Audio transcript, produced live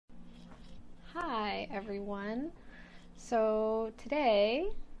everyone. So today,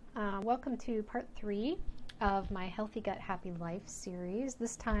 welcome to part 3 of my Healthy Gut, Happy Life series.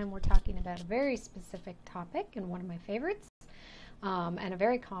 This time we're talking about a very specific topic and one of my favorites, and a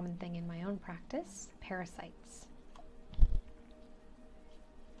very common thing in my own practice, parasites.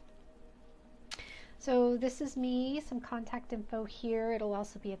 So this is me, some contact info here. It'll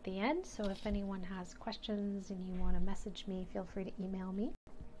also be at the end, so if anyone has questions and you want to message me, feel free to email me.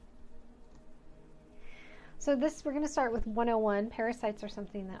 So we're going to start with 101. Parasites are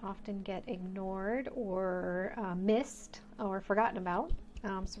something that often get ignored or missed or forgotten about.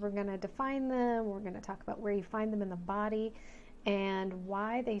 So we're going to define them. We're going to talk about where you find them in the body and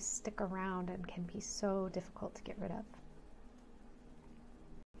why they stick around and can be so difficult to get rid of.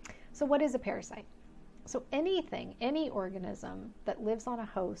 So what is a parasite? So any organism that lives on a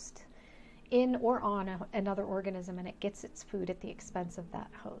host in or on another organism, and it gets its food at the expense of that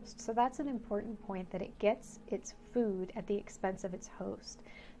host. So that's an important point, that it gets its food at the expense of its host.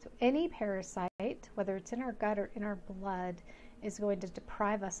 So any parasite, whether it's in our gut or in our blood, is going to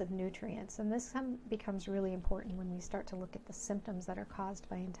deprive us of nutrients. And this becomes really important when we start to look at the symptoms that are caused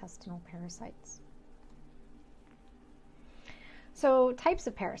by intestinal parasites. So types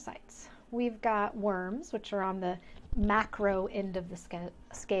of parasites. We've got worms, which are on the macro end of the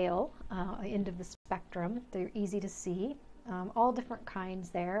scale, end of the spectrum. They're easy to see, all different kinds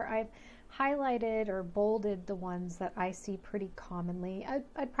there. I've highlighted or bolded the ones that I see pretty commonly.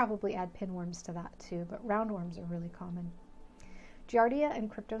 I'd probably add pinworms to that too, but roundworms are really common. Giardia and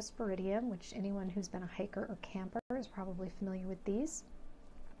Cryptosporidium, which anyone who's been a hiker or camper is probably familiar with these.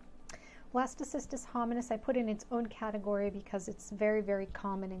 Blastocystis hominis I put in its own category because it's very, very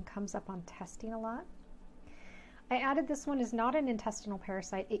common and comes up on testing a lot. I added this one as not an intestinal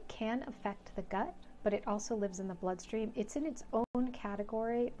parasite. It can affect the gut, but it also lives in the bloodstream. It's in its own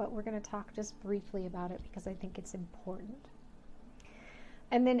category, but we're going to talk just briefly about it because I think it's important.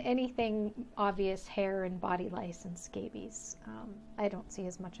 And then anything obvious, hair and body lice and scabies. I don't see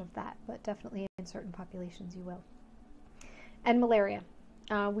as much of that, but definitely in certain populations you will. And malaria.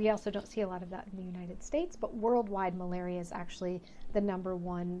 We also don't see a lot of that in the United States, but worldwide malaria is actually the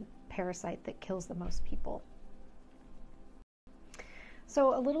 #1 parasite that kills the most people.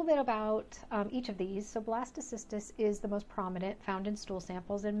 So a little bit about each of these. So blastocystis is the most prominent, found in stool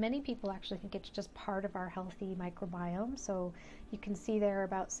samples, and many people actually think it's just part of our healthy microbiome. So you can see there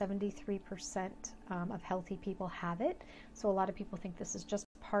about 73% of healthy people have it. So a lot of people think this is just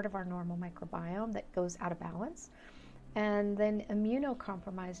part of our normal microbiome that goes out of balance. And then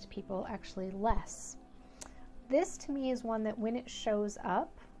immunocompromised people actually less. This to me is one that when it shows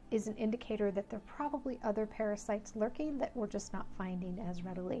up is an indicator that there are probably other parasites lurking that we're just not finding as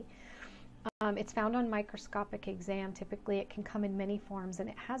readily. It's found on microscopic exam. Typically it can come in many forms, and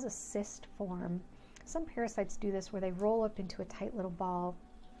it has a cyst form. Some parasites do this where they roll up into a tight little ball,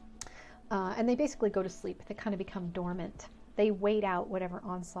 and they basically go to sleep. They kind of become dormant. They wait out whatever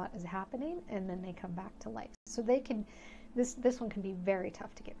onslaught is happening, and then they come back to life. So they can, this one can be very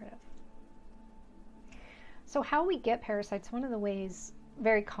tough to get rid of. So how we get parasites, one of the ways,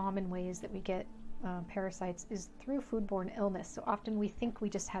 very common ways that we get parasites is through foodborne illness. So often we think we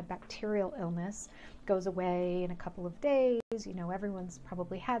just had bacterial illness, goes away in a couple of days. You know, everyone's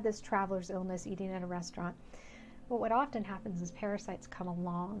probably had this traveler's illness, eating at a restaurant. But what often happens is parasites come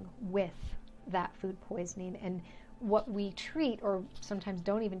along with that food poisoning, and what we treat, or sometimes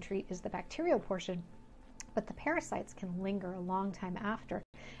don't even treat, is the bacterial portion, but the parasites can linger a long time after.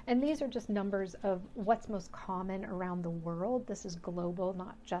 And these are just numbers of what's most common around the world. This is global,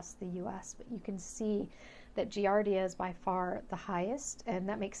 not just the US, but you can see that Giardia is by far the highest, and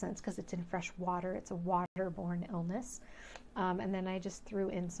that makes sense because it's in fresh water. It's a waterborne illness. And then I just threw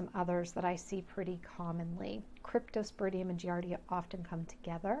in some others that I see pretty commonly. Cryptosporidium and Giardia often come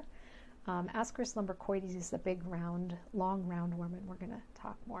together. Ascaris lumbricoides is the big long roundworm, and we're going to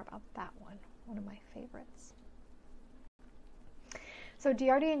talk more about that one of my favorites. So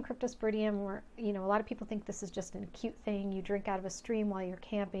Giardia and Cryptosporidium a lot of people think this is just an acute thing. You drink out of a stream while you're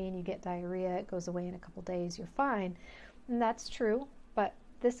camping, you get diarrhea, it goes away in a couple days, you're fine. And that's true, but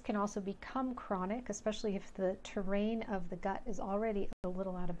this can also become chronic, especially if the terrain of the gut is already a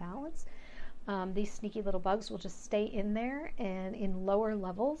little out of balance. These sneaky little bugs will just stay in there and in lower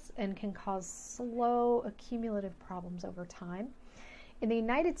levels and can cause slow accumulative problems over time. In the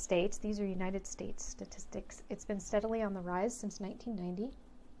United States, these are United States statistics, it's been steadily on the rise since 1990.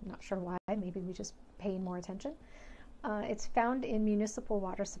 I'm not sure why, maybe we just paying more attention. It's found in municipal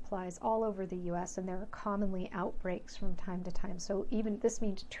water supplies all over the US, and there are commonly outbreaks from time to time. So even this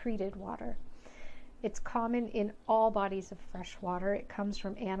means treated water. It's common in all bodies of fresh water. It comes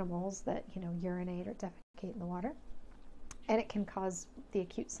from animals that, urinate or defecate in the water. And it can cause the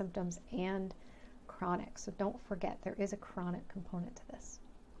acute symptoms and chronic. So don't forget, there is a chronic component to this.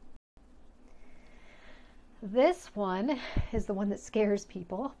 This one is the one that scares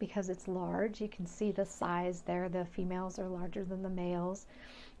people because it's large. You can see the size there. The females are larger than the males.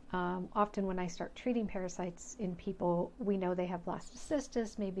 Often when I start treating parasites in people, we know they have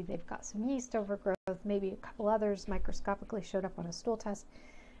blastocystis, maybe they've got some yeast overgrowth, maybe a couple others microscopically showed up on a stool test.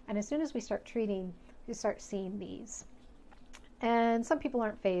 And as soon as we start treating, we start seeing these. And some people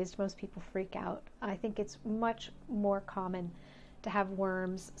aren't fazed, most people freak out. I think it's much more common to have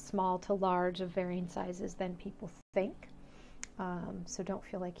worms small to large of varying sizes than people think. So don't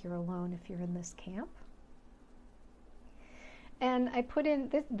feel like you're alone if you're in this camp. And I put in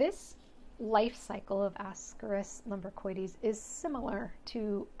this life cycle of Ascaris lumbricoides is similar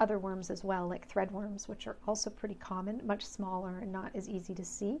to other worms as well, like threadworms, which are also pretty common, much smaller and not as easy to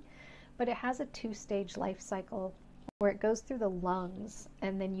see. But it has a 2-stage life cycle where it goes through the lungs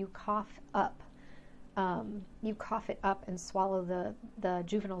and then you cough up. You cough it up and swallow the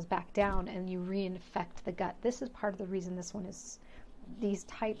juveniles back down and you reinfect the gut. This is part of the reason these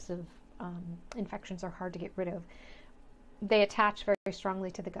types of infections are hard to get rid of. They attach very strongly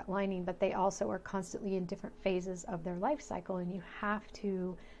to the gut lining, but they also are constantly in different phases of their life cycle, and you have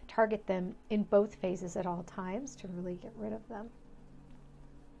to target them in both phases at all times to really get rid of them.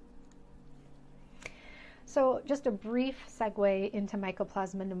 So just a brief segue into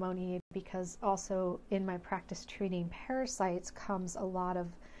Mycoplasma pneumoniae, because also in my practice treating parasites comes a lot of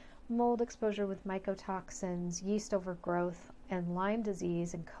mold exposure with mycotoxins, yeast overgrowth, and Lyme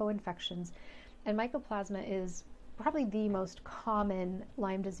disease and co-infections. And Mycoplasma is probably the most common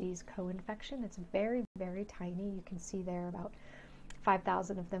Lyme disease co-infection. It's very, very tiny. You can see there about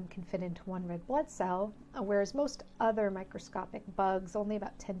 5,000 of them can fit into one red blood cell, whereas most other microscopic bugs, only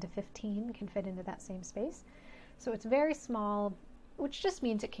about 10 to 15 can fit into that same space. So it's very small, which just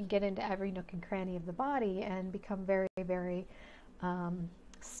means it can get into every nook and cranny of the body and become very, very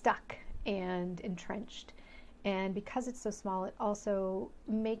stuck and entrenched. And because it's so small, it also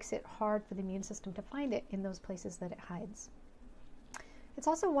makes it hard for the immune system to find it in those places that it hides. It's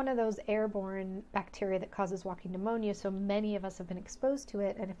also one of those airborne bacteria that causes walking pneumonia, so many of us have been exposed to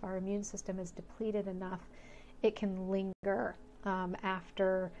it, and if our immune system is depleted enough, it can linger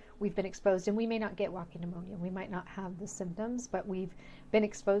after we've been exposed. And we may not get walking pneumonia, we might not have the symptoms, but we've been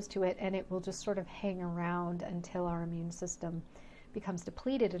exposed to it, and it will just sort of hang around until our immune system becomes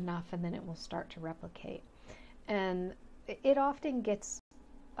depleted enough, and then it will start to replicate. And it often gets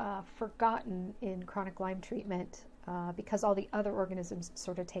forgotten in chronic Lyme treatment because all the other organisms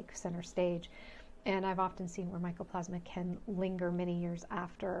sort of take center stage. And I've often seen where Mycoplasma can linger many years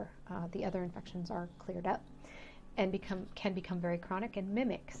after the other infections are cleared up and can become very chronic and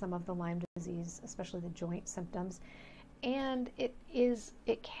mimic some of the Lyme disease, especially the joint symptoms. And it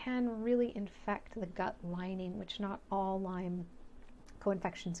can really infect the gut lining, which not all Lyme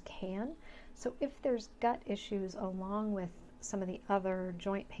co-infections can. So if there's gut issues along with some of the other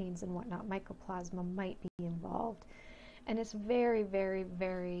joint pains and whatnot, Mycoplasma might be involved. And it's very, very,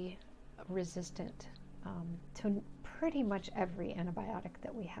 very resistant to pretty much every antibiotic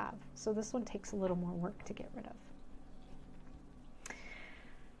that we have. So this one takes a little more work to get rid of.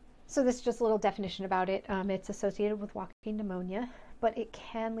 So this is just a little definition about it. It's associated with walking pneumonia, but it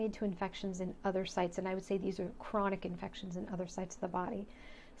can lead to infections in other sites. And I would say these are chronic infections in other sites of the body.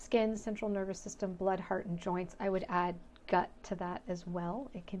 Skin, central nervous system, blood, heart, and joints. I would add gut to that as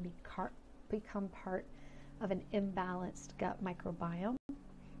well. It can become part of an imbalanced gut microbiome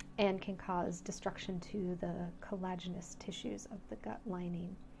and can cause destruction to the collagenous tissues of the gut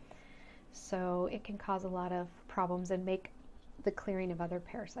lining. So it can cause a lot of problems and make the clearing of other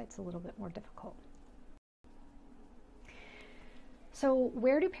parasites a little bit more difficult. So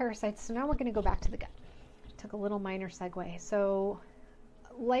where do parasites, so now we're going to go back to the gut. Took a little minor segue. So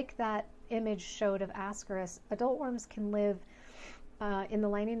like that image showed of Ascaris, adult worms can live in the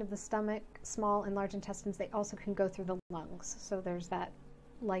lining of the stomach, small and large intestines. They also can go through the lungs. So there's that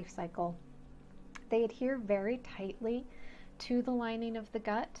life cycle. They adhere very tightly to the lining of the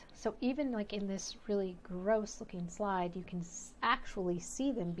gut. So even like in this really gross looking slide, you can actually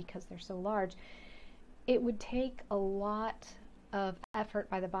see them because they're so large. It would take a lot of effort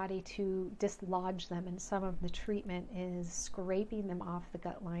by the body to dislodge them, and some of the treatment is scraping them off the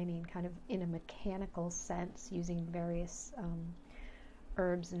gut lining kind of in a mechanical sense using various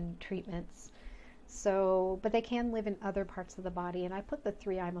herbs and treatments. So, but they can live in other parts of the body, and I put the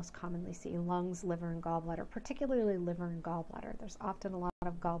three I most commonly see: lungs, liver, and gallbladder, particularly liver and gallbladder. There's often a lot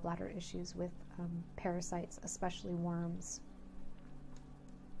of gallbladder issues with parasites, especially worms.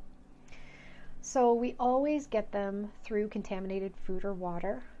 So we always get them through contaminated food or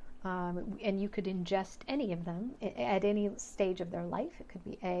water, and you could ingest any of them at any stage of their life. It could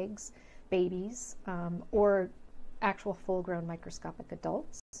be eggs, babies, or actual full-grown microscopic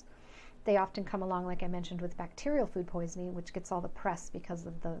adults. They often come along, like I mentioned, with bacterial food poisoning, which gets all the press because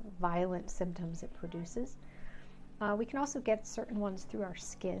of the violent symptoms it produces. We can also get certain ones through our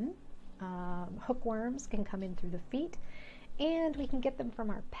skin. Hookworms can come in through the feet, and we can get them from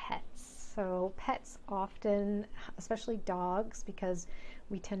our pets. So pets often, especially dogs, because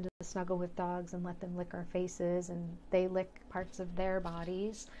we tend to snuggle with dogs and let them lick our faces, and they lick parts of their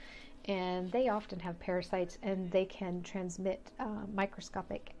bodies, and they often have parasites, and they can transmit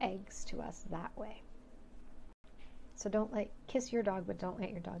microscopic eggs to us that way. So kiss your dog, but don't let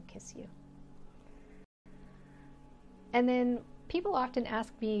your dog kiss you. And then people often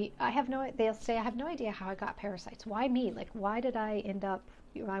ask me, they'll say, I have no idea how I got parasites. Why me? Like, why did I end up,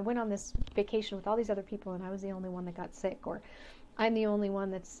 I went on this vacation with all these other people and I was the only one that got sick, or I'm the only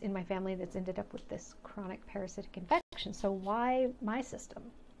one that's in my family that's ended up with this chronic parasitic infection. So why my system?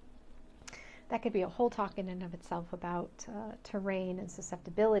 That could be a whole talk in and of itself about terrain and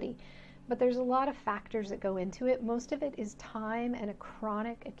susceptibility. But there's a lot of factors that go into it. Most of it is time and a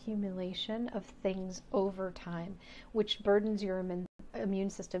chronic accumulation of things over time, which burdens your immune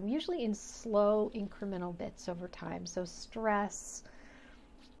system, usually in slow incremental bits over time. So stress,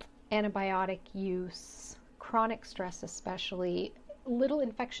 antibiotic use, chronic stress especially, little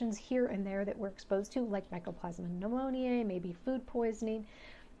infections here and there that we're exposed to, like Mycoplasma pneumoniae, maybe food poisoning.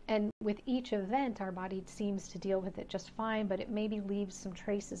 And with each event, our body seems to deal with it just fine, but it maybe leaves some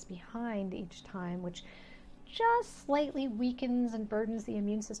traces behind each time, which just slightly weakens and burdens the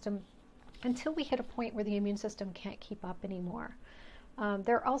immune system until we hit a point where the immune system can't keep up anymore.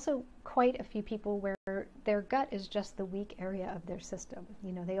 There are also quite a few people where their gut is just the weak area of their system.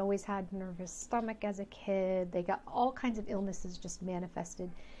 You know, they always had nervous stomach as a kid. They got all kinds of illnesses just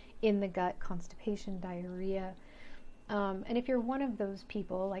manifested in the gut, constipation, diarrhea. And if you're one of those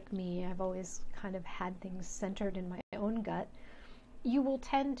people like me, I've always kind of had things centered in my own gut, you will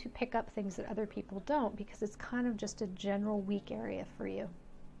tend to pick up things that other people don't because it's kind of just a general weak area for you.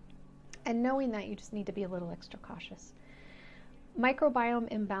 And knowing that, you just need to be a little extra cautious. Microbiome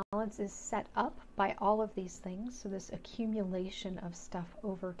imbalance is set up by all of these things. So this accumulation of stuff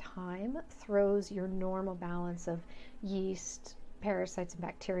over time throws your normal balance of yeast, parasites, and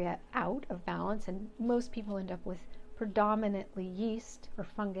bacteria out of balance. And most people end up with predominantly yeast or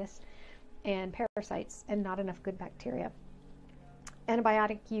fungus and parasites and not enough good bacteria.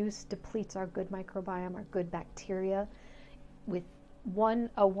 Antibiotic use depletes our good microbiome, our good bacteria. With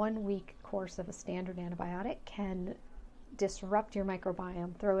a 1 week course of a standard antibiotic can disrupt your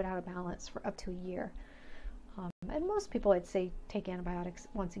microbiome, throw it out of balance for up to a year. And most people, I'd say, take antibiotics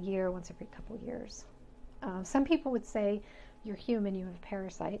once a year, once every couple of years. Some people would say, you're human, you have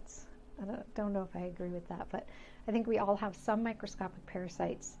parasites. I don't know if I agree with that, but I think we all have some microscopic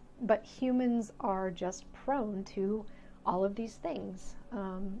parasites, but humans are just prone to all of these things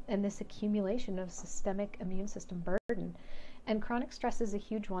and this accumulation of systemic immune system burden. And chronic stress is a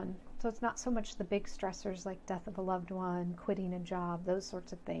huge one. So it's not so much the big stressors like death of a loved one, quitting a job, those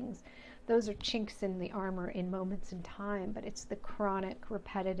sorts of things. Those are chinks in the armor in moments in time, but it's the chronic,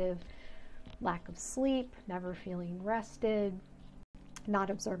 repetitive lack of sleep, never feeling rested, not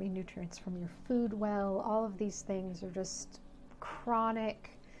absorbing nutrients from your food well. All of these things are just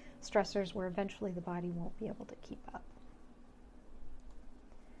chronic stressors where eventually the body won't be able to keep up.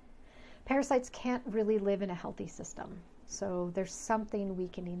 Parasites can't really live in a healthy system, so there's something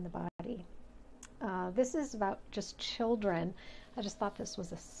weakening the body. This is about just children. I just thought this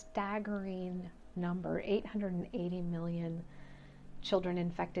was a staggering number, 880 million children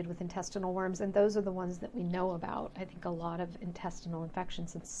infected with intestinal worms, and those are the ones that we know about. I think a lot of intestinal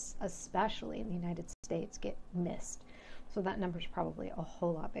infections, especially in the United States, get missed. So that number is probably a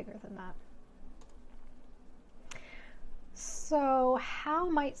whole lot bigger than that. So how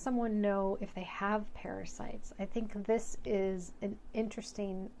might someone know if they have parasites? I think this is an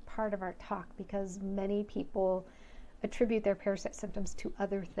interesting part of our talk because many people attribute their parasite symptoms to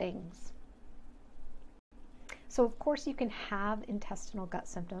other things. So of course you can have intestinal gut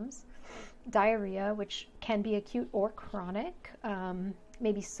symptoms, diarrhea, which can be acute or chronic,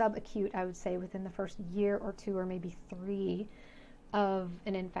 maybe subacute, I would say, within the first year or two or maybe 3 of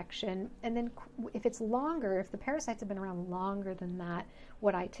an infection. And then if it's longer, if the parasites have been around longer than that,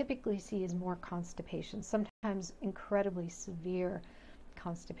 what I typically see is more constipation, sometimes incredibly severe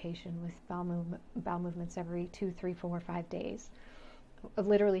constipation with bowel movements every 2, 3, 4, 5 days.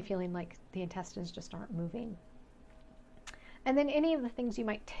 literally feeling like the intestines just aren't moving. And then any of the things you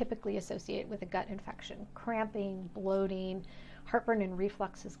might typically associate with a gut infection: cramping, bloating, heartburn and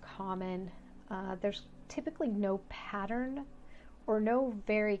reflux is common. There's typically no pattern or no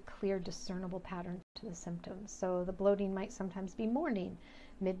very clear discernible pattern to the symptoms. So the bloating might sometimes be morning,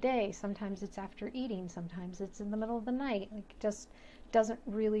 midday, sometimes it's after eating, sometimes it's in the middle of the night. It just doesn't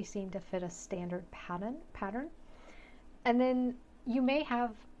really seem to fit a standard pattern. And then you may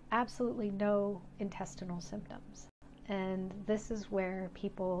have absolutely no intestinal symptoms. And this is where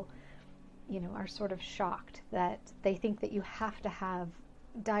people, are sort of shocked that they think that you have to have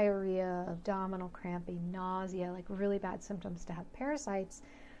diarrhea, abdominal cramping, nausea, like really bad symptoms to have parasites.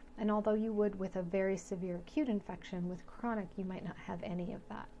 And although you would with a very severe acute infection, with chronic, you might not have any of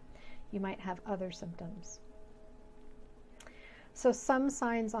that. You might have other symptoms. So some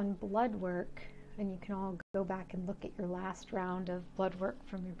signs on blood work, and you can all go back and look at your last round of blood work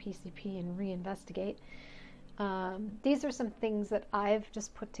from your PCP and reinvestigate. These are some things that I've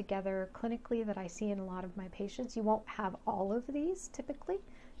just put together clinically that I see in a lot of my patients. You won't have all of these typically.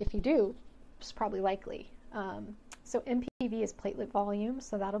 If you do, it's probably likely. So MPV is platelet volume,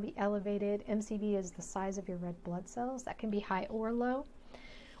 so that'll be elevated. MCV is the size of your red blood cells. That can be high or low,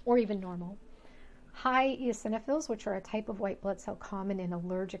 or even normal. High eosinophils, which are a type of white blood cell common in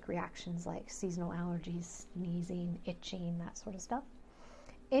allergic reactions like seasonal allergies, sneezing, itching, that sort of stuff.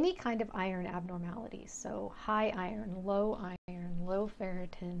 Any kind of iron abnormalities, so high iron, low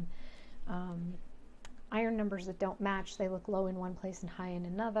ferritin, iron numbers that don't match, they look low in one place and high in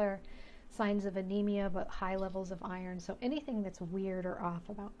another, signs of anemia but high levels of iron. So anything that's weird or off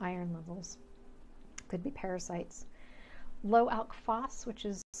about iron levels could be parasites. Low alk phos, which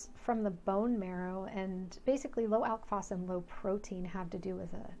is from the bone marrow, and basically low alk phos and low protein have to do with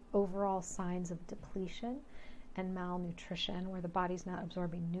overall signs of depletion and malnutrition, where the body's not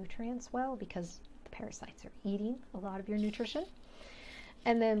absorbing nutrients well because the parasites are eating a lot of your nutrition.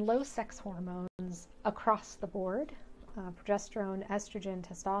 And then low sex hormones across the board, progesterone, estrogen,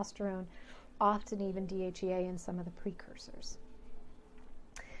 testosterone, often even DHEA and some of the precursors.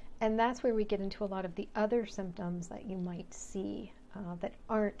 And that's where we get into a lot of the other symptoms that you might see that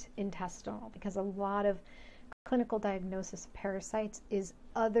aren't intestinal, because a lot of clinical diagnosis of parasites is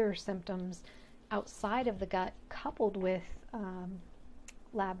other symptoms outside of the gut, coupled with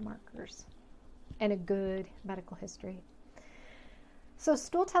lab markers and a good medical history. So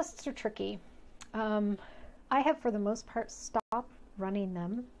stool tests are tricky. I have, for the most part, stopped running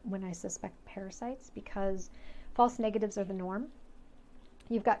them when I suspect parasites because false negatives are the norm.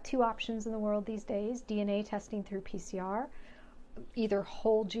 You've got two options in the world these days: DNA testing through PCR, either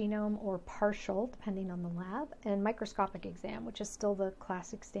whole genome or partial, depending on the lab, and microscopic exam, which is still the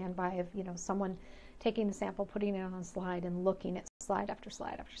classic standby of, someone taking the sample, putting it on a slide, and looking at slide after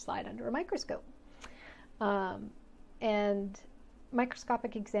slide after slide under a microscope. And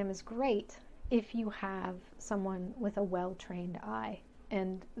microscopic exam is great if you have someone with a well-trained eye,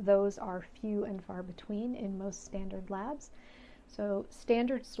 and those are few and far between in most standard labs. So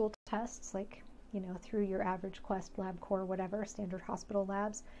standard stool tests, like through your average Quest, LabCorp, whatever, standard hospital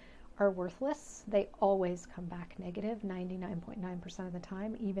labs, are worthless. They always come back negative 99.9% of the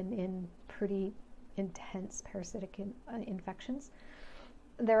time, even in pretty intense parasitic infections.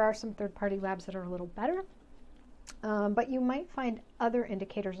 There are some third-party labs that are a little better, but you might find other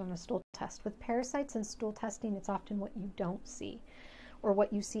indicators on a stool test. With parasites and stool testing, it's often what you don't see or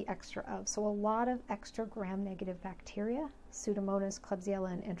what you see extra of. So a lot of extra gram-negative bacteria, Pseudomonas,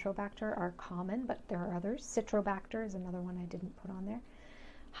 Klebsiella, and Enterobacter are common, but there are others. Citrobacter is another one I didn't put on there.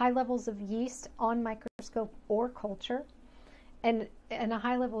 High levels of yeast on microscope or culture, and a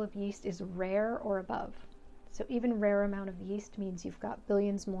high level of yeast is rare or above. So even rare amount of yeast means you've got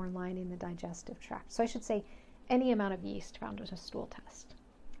billions more lining the digestive tract. So I should say any amount of yeast found in a stool test.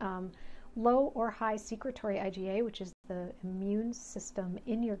 Low or high secretory IgA, which is the immune system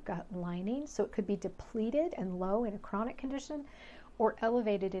in your gut lining. So it could be depleted and low in a chronic condition or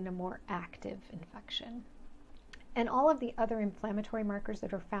elevated in a more active infection. And all of the other inflammatory markers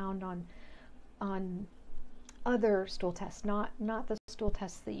that are found on other stool tests, not the stool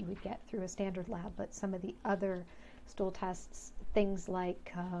tests that you would get through a standard lab, but some of the other stool tests, things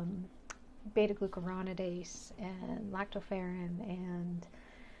like beta-glucuronidase and lactoferrin and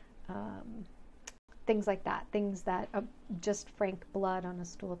things like that, things that just frank blood on a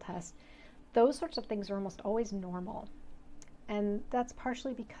stool test. Those sorts of things are almost always normal. And that's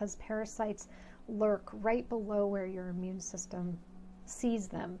partially because parasites lurk right below where your immune system sees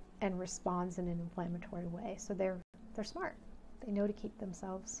them and responds in an inflammatory way. So they're smart. They know to keep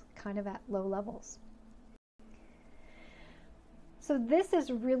themselves kind of at low levels. So this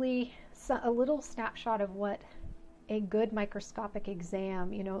is really a little snapshot of what a good microscopic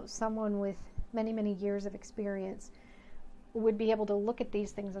exam, someone with many, many years of experience would be able to look at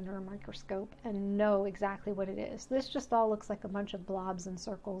these things under a microscope and know exactly what it is. This just all looks like a bunch of blobs and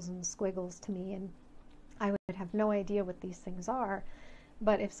circles and squiggles to me, and I would have no idea what these things are.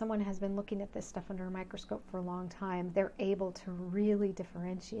 But if someone has been looking at this stuff under a microscope for a long time, they're able to really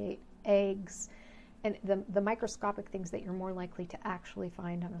differentiate eggs and the microscopic things that you're more likely to actually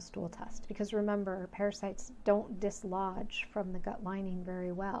find on a stool test. Because remember, parasites don't dislodge from the gut lining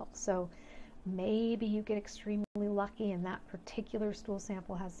very well. So maybe you get extremely lucky and that particular stool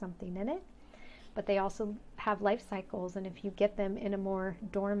sample has something in it. But they also have life cycles, and if you get them in a more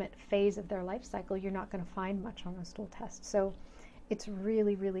dormant phase of their life cycle, you're not going to find much on a stool test. So it's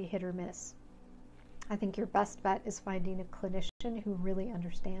really, really hit or miss. I think your best bet is finding a clinician who really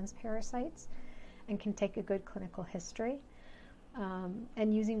understands parasites and can take a good clinical history,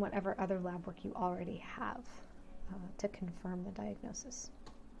 and using whatever other lab work you already have to confirm the diagnosis.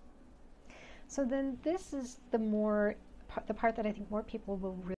 So then this is the part that I think more people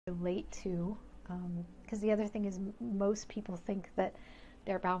will relate to, because the other thing is most people think that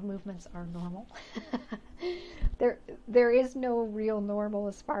their bowel movements are normal. There is no real normal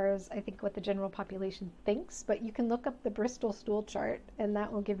as far as I think what the general population thinks, but you can look up the Bristol stool chart and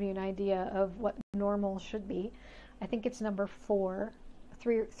that will give you an idea of what normal should be. I think it's number 4,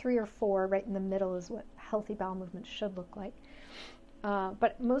 3 or 4, right in the middle is what healthy bowel movements should look like.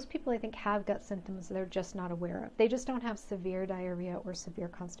 But most people, I think, have gut symptoms they're just not aware of. They just don't have severe diarrhea or severe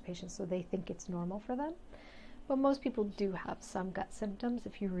constipation, so they think it's normal for them. But most people do have some gut symptoms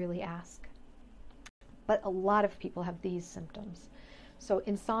if you really ask. But a lot of people have these symptoms. So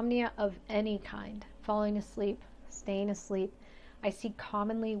insomnia of any kind, falling asleep, staying asleep. I see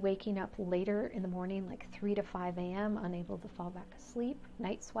commonly waking up later in the morning, like 3 to 5 a.m., unable to fall back asleep,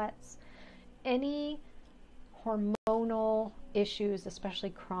 night sweats, any hormonal issues,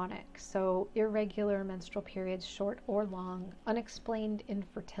 especially chronic. So irregular menstrual periods, short or long, unexplained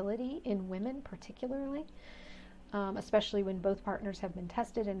infertility in women particularly, especially when both partners have been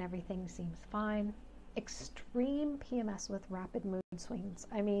tested and everything seems fine. Extreme PMS with rapid mood swings.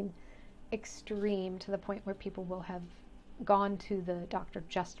 I mean, extreme to the point where people will have gone to the doctor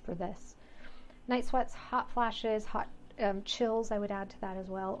just for this. Night sweats, hot flashes, hot chills, I would add to that as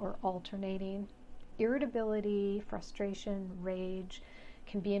well, or alternating. Irritability, frustration, rage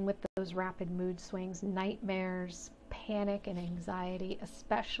can be in with those rapid mood swings, nightmares, panic and anxiety,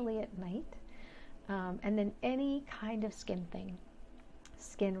 especially at night. And then any kind of skin thing.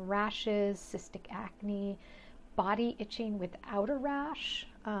 Skin rashes, cystic acne, body itching without a rash,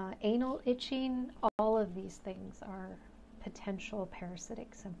 anal itching, all of these things are potential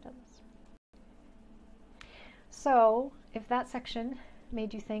parasitic symptoms. So if that section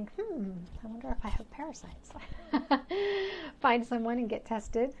made you think, I wonder if I have parasites, find someone and get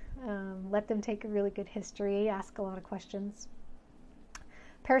tested. Let them take a really good history, ask a lot of questions.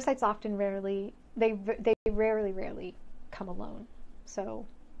 Parasites rarely come alone. So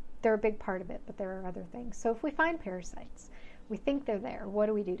they're a big part of it, but there are other things. So if we find parasites, we think they're there, what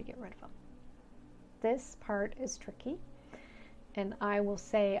do we do to get rid of them? This part is tricky, and I will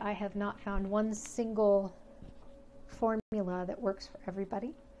say I have not found one single formula that works for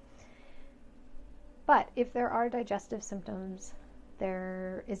everybody. But if there are digestive symptoms,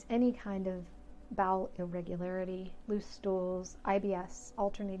 there is any kind of bowel irregularity, loose stools, IBS,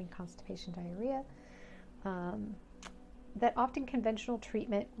 alternating constipation, diarrhea, that often conventional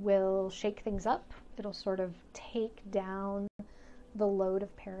treatment will shake things up. It'll sort of take down the load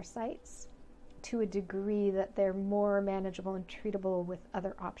of parasites to a degree that they're more manageable and treatable with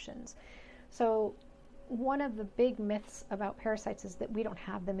other options. So one of the big myths about parasites is that we don't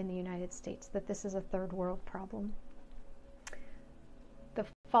have them in the United States, that this is a third world problem. The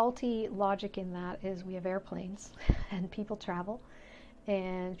faulty logic in that is we have airplanes and people travel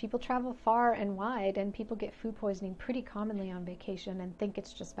far and wide, and people get food poisoning pretty commonly on vacation and think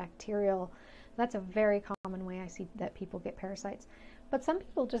it's just bacterial. That's a very common way I see that people get parasites. But some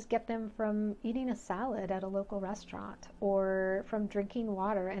people just get them from eating a salad at a local restaurant or from drinking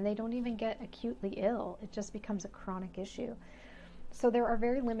water, and they don't even get acutely ill. It just becomes a chronic issue. So there are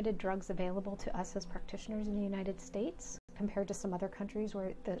very limited drugs available to us as practitioners in the United States compared to some other countries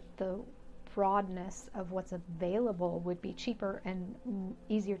where the broadness of what's available would be cheaper and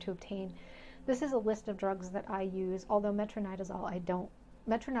easier to obtain. This is a list of drugs that I use, although metronidazole I don't.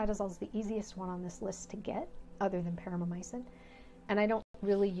 Metronidazole is the easiest one on this list to get, other than paramomycin, and I don't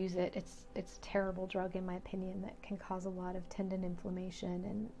really use it. It's a terrible drug in my opinion that can cause a lot of tendon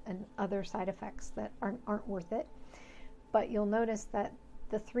inflammation and other side effects that aren't worth it. but you'll notice that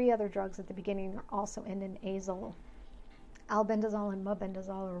the 3 other drugs at the beginning are also end in azole. Albendazole and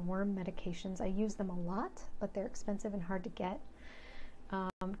mebendazole are worm medications. I use them a lot, but they're expensive and hard to get.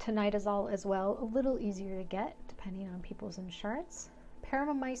 Tinidazole as well, a little easier to get depending on people's insurance.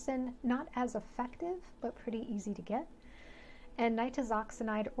 Paramomycin, not as effective, but pretty easy to get. And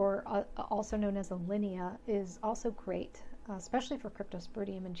nitazoxanide, or also known as Alinea, is also great, especially for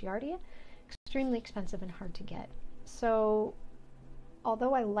cryptosporidium and giardia. Extremely expensive and hard to get. So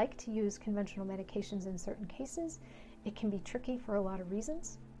although I like to use conventional medications in certain cases, it can be tricky for a lot of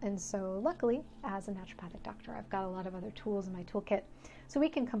reasons. And so luckily, as a naturopathic doctor, I've got a lot of other tools in my toolkit, so we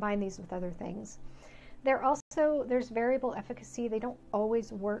can combine these with other things. There's variable efficacy. They don't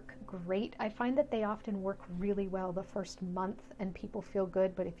always work great. I find that they often work really well the first month and people feel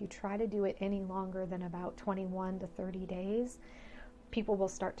good, but if you try to do it any longer than about 21 to 30 days, people will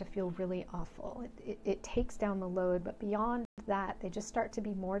start to feel really awful. It takes down the load, but beyond that, they just start to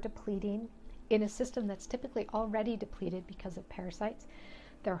be more depleting in a system that's typically already depleted because of parasites.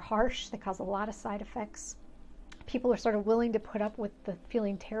 They're harsh, they cause a lot of side effects. People are sort of willing to put up with the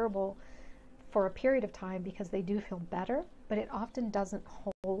feeling terrible for a period of time because they do feel better, but it often doesn't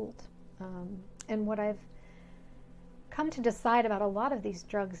hold. And what I've come to decide about a lot of these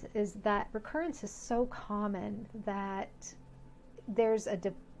drugs is that recurrence is so common that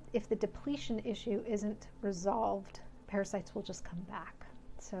if the depletion issue isn't resolved, parasites will just come back.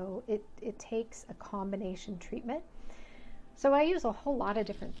 So it takes a combination treatment. So I use a whole lot of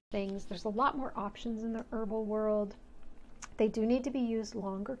different things. There's a lot more options in the herbal world. They do need to be used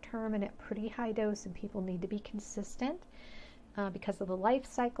longer term and at pretty high dose, and people need to be consistent because of the life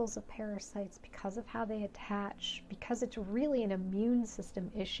cycles of parasites, because of how they attach, because it's really an immune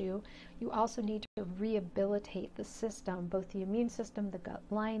system issue. You also need to rehabilitate the system, both the immune system, the gut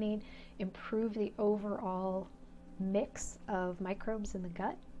lining, improve the overall mix of microbes in the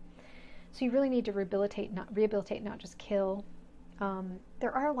gut. So you really need to rehabilitate, not just kill.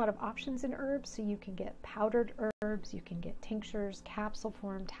 There are a lot of options in herbs, so you can get powdered herbs, you can get tinctures, capsule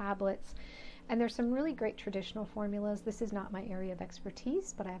form, tablets, and there's some really great traditional formulas. This is not my area of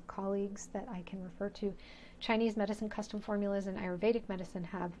expertise, but I have colleagues that I can refer to. Chinese medicine custom formulas and Ayurvedic medicine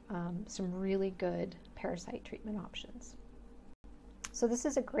have some really good parasite treatment options. So this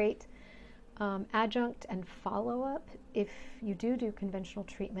is a great adjunct and follow-up. If you do conventional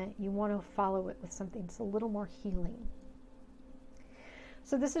treatment, you want to follow it with something that's a little more healing.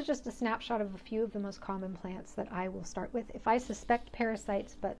 So this is just a snapshot of a few of the most common plants that I will start with. If I suspect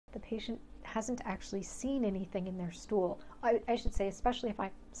parasites, but the patient hasn't actually seen anything in their stool, I should say, especially if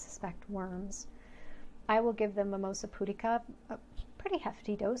I suspect worms, I will give them Mimosa pudica, a pretty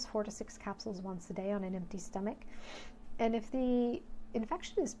hefty dose, 4 to 6 capsules once a day on an empty stomach. And if the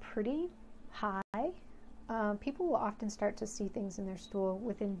infection is pretty high, people will often start to see things in their stool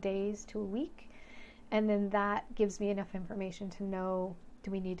within days to a week, and then that gives me enough information to know, do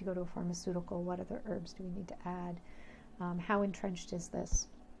we need to go to a pharmaceutical? What other herbs do we need to add? How entrenched is this?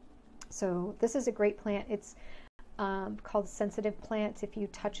 So this is a great plant. It's called sensitive plant. If you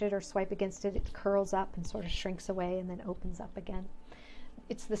touch it or swipe against it, it curls up and sort of shrinks away and then opens up again.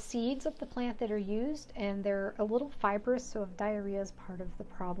 It's the seeds of the plant that are used, and they're a little fibrous, so if diarrhea is part of the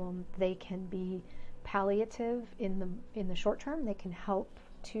problem, they can be palliative in the short term. They can help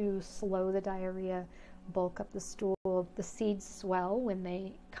to slow the diarrhea, bulk up the stool. The seeds swell when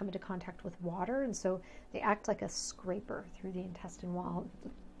they come into contact with water, and so they act like a scraper through the intestine wall,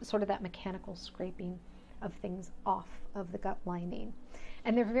 sort of that mechanical scraping of things off of the gut lining.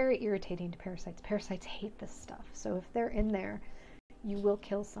 And they're very irritating to parasites. Parasites hate this stuff, so if they're in there, you will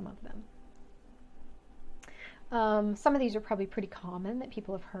kill some of them. Some of these are probably pretty common that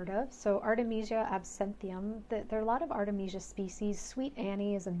people have heard of. So Artemisia absinthium, there are a lot of Artemisia species. Sweet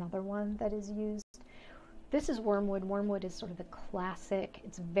Annie is another one that is used. This is wormwood. Wormwood is sort of the classic.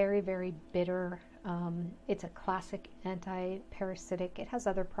 It's very, very bitter. It's a classic anti-parasitic. It has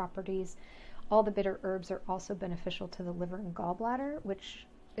other properties. All the bitter herbs are also beneficial to the liver and gallbladder, which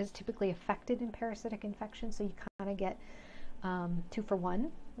is typically affected in parasitic infection. So you kind of get 2 for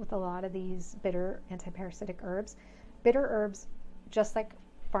 1 with a lot of these bitter anti-parasitic herbs. Bitter herbs, just like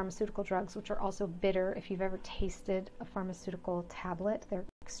pharmaceutical drugs, which are also bitter. If you've ever tasted a pharmaceutical tablet, they're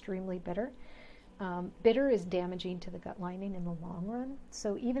extremely bitter. Bitter is damaging to the gut lining in the long run.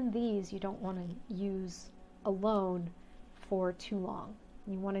 So even these you don't want to use alone for too long.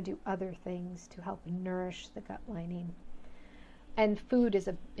 You want to do other things to help nourish the gut lining. And food is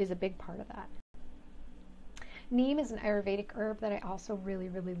a big part of that. Neem is an Ayurvedic herb that I also really,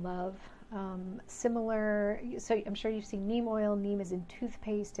 really love. Similar, so I'm sure you've seen neem oil. Neem is in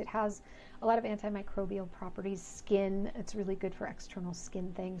toothpaste. It has a lot of antimicrobial properties. Skin, it's really good for external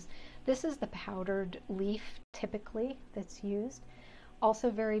skin things. This is the powdered leaf typically that's used.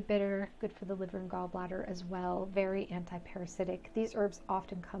 Also very bitter, good for the liver and gallbladder as well. Very anti-parasitic. These herbs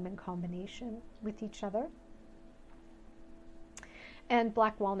often come in combination with each other. And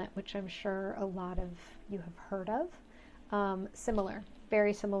black walnut, which I'm sure a lot of you have heard of. Similar,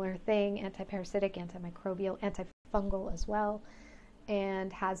 very similar thing, anti-parasitic, antimicrobial, antifungal as well,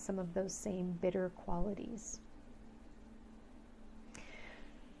 and has some of those same bitter qualities.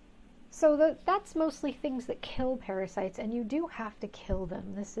 So that's mostly things that kill parasites, and you do have to kill them.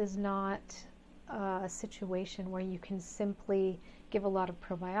 This is not a situation where you can simply give a lot of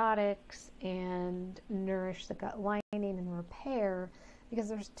probiotics and nourish the gut lining and repair, because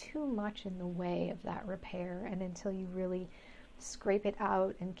there's too much in the way of that repair. And until you really scrape it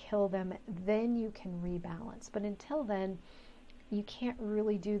out and kill them, then you can rebalance. But until then, you can't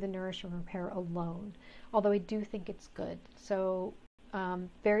really do the nourish and repair alone, although I do think it's good. So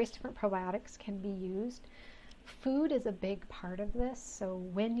various different probiotics can be used. Food is a big part of this. So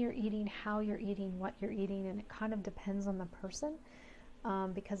when you're eating, how you're eating, what you're eating, and it kind of depends on the person,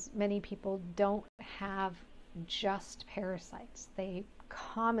 because many people don't have just parasites. They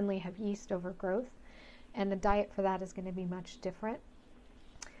commonly have yeast overgrowth, and the diet for that is going to be much different.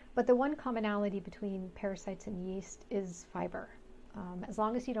 But the one commonality between parasites and yeast is fiber. As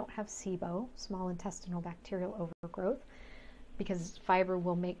long as you don't have SIBO, small intestinal bacterial overgrowth, because fiber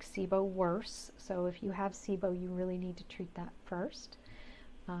will make SIBO worse. So if you have SIBO, you really need to treat that first.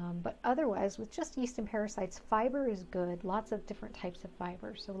 But otherwise, with just yeast and parasites, fiber is good. Lots of different types of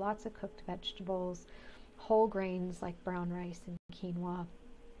fiber. So lots of cooked vegetables, whole grains like brown rice and quinoa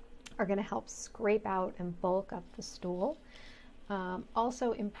are going to help scrape out and bulk up the stool.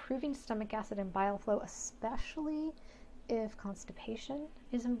 Also improving stomach acid and bile flow, especially if constipation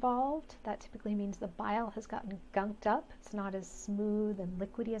is involved. That typically means the bile has gotten gunked up. It's not as smooth and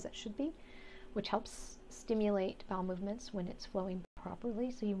liquidy as it should be, which helps stimulate bowel movements when it's flowing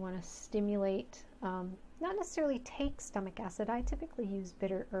properly. So you want to stimulate, not necessarily take stomach acid. I typically use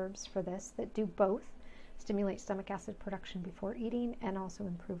bitter herbs for this that do both, stimulate stomach acid production before eating and also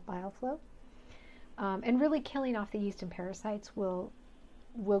improve bile flow. And really killing off the yeast and parasites will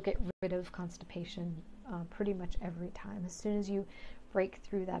get rid of constipation pretty much every time. As soon as you break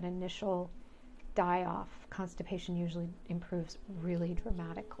through that initial die-off, constipation usually improves really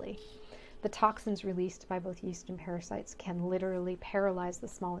dramatically. The toxins released by both yeast and parasites can literally paralyze the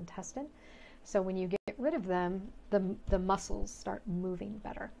small intestine. So when you get rid of them, the muscles start moving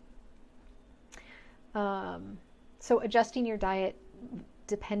better. So adjusting your diet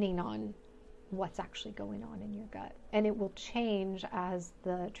depending on what's actually going on in your gut. And it will change as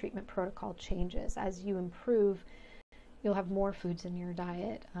the treatment protocol changes. As you improve, you'll have more foods in your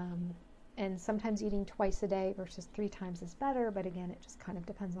diet. And sometimes eating twice a day versus 3 times is better, but again, it just kind of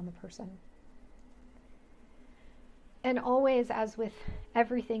depends on the person. And always, as with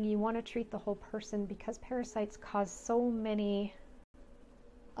everything, you want to treat the whole person, because parasites cause so many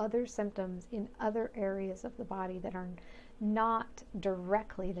other symptoms in other areas of the body that are not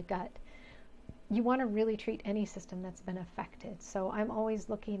directly the gut. You want to really treat any system that's been affected. So I'm always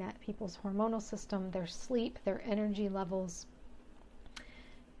looking at people's hormonal system, their sleep, their energy levels,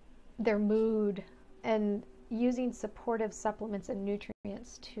 their mood, and using supportive supplements and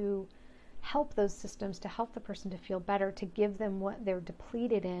nutrients to help those systems, to help the person to feel better, to give them what they're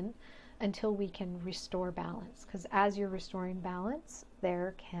depleted in until we can restore balance. Because as you're restoring balance,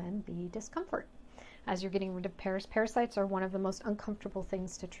 there can be discomfort. As you're getting rid of parasites are one of the most uncomfortable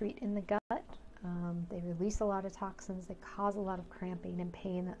things to treat in the gut. They release a lot of toxins, they cause a lot of cramping and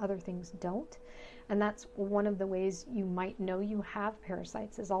pain that other things don't. And that's one of the ways you might know you have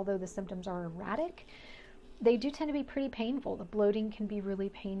parasites, is although the symptoms are erratic, they do tend to be pretty painful. The bloating can be really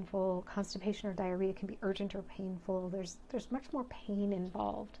painful. Constipation or diarrhea can be urgent or painful. There's much more pain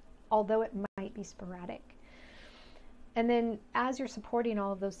involved, although it might be sporadic. And then as you're supporting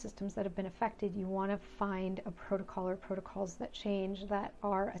all of those systems that have been affected, you want to find a protocol or protocols that change, that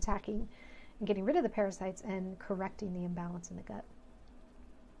are attacking and getting rid of the parasites and correcting the imbalance in the gut.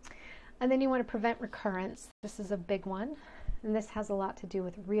 And then you want to prevent recurrence. This is a big one. And this has a lot to do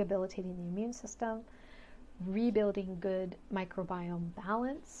with rehabilitating the immune system, rebuilding good microbiome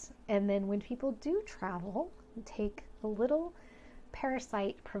balance. And then when people do travel, take a little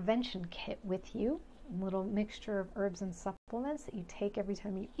parasite prevention kit with you, a little mixture of herbs and supplements that you take every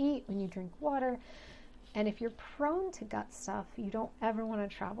time you eat, when you drink water. And if you're prone to gut stuff, you don't ever want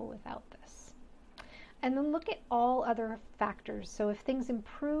to travel without this. And then look at all other factors. So if things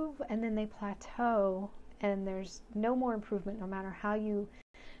improve and then they plateau and there's no more improvement, no matter how you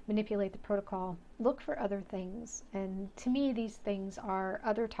manipulate the protocol, look for other things. And to me, these things are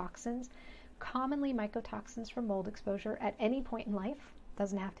other toxins, commonly mycotoxins from mold exposure at any point in life.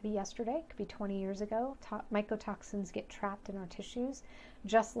 Doesn't have to be yesterday, it could be 20 years ago. Mycotoxins get trapped in our tissues,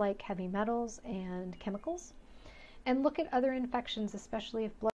 just like heavy metals and chemicals. And look at other infections, especially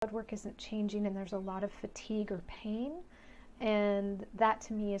if blood work isn't changing and there's a lot of fatigue or pain. And that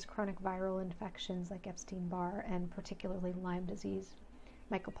to me is chronic viral infections like Epstein-Barr and particularly Lyme disease,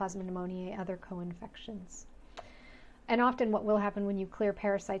 Mycoplasma pneumoniae, other co-infections. And often what will happen when you clear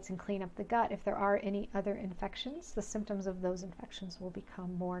parasites and clean up the gut, if there are any other infections, the symptoms of those infections will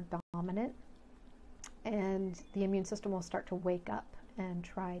become more dominant and the immune system will start to wake up and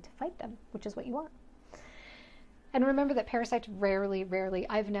try to fight them, which is what you want. And remember that parasites rarely,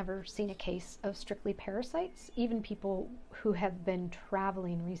 I've never seen a case of strictly parasites. Even people who have been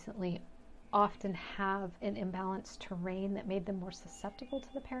traveling recently often have an imbalanced terrain that made them more susceptible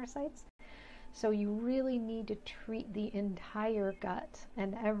to the parasites. So you really need to treat the entire gut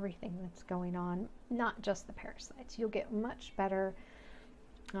and everything that's going on, not just the parasites. You'll get much better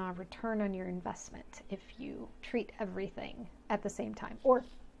return on your investment if you treat everything at the same time or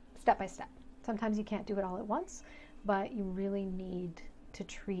step by step. Sometimes you can't do it all at once, but you really need to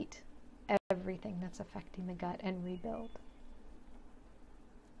treat everything that's affecting the gut and rebuild.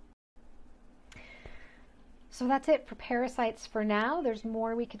 So that's it for parasites for now. There's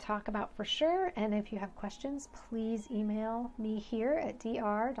more we could talk about for sure. And if you have questions, please email me here at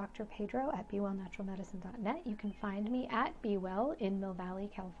drpedro@bewellnaturalmedicine.net. You can find me at BeWell in Mill Valley,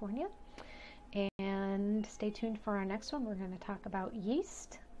 California. And stay tuned for our next one. We're going to talk about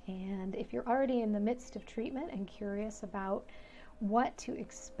yeast. And if you're already in the midst of treatment and curious about what to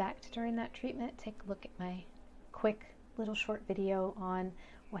expect during that treatment, take a look at my quick little short video on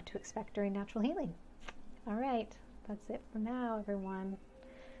what to expect during natural healing. All right, that's it for now, everyone.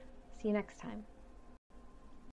 See you next time.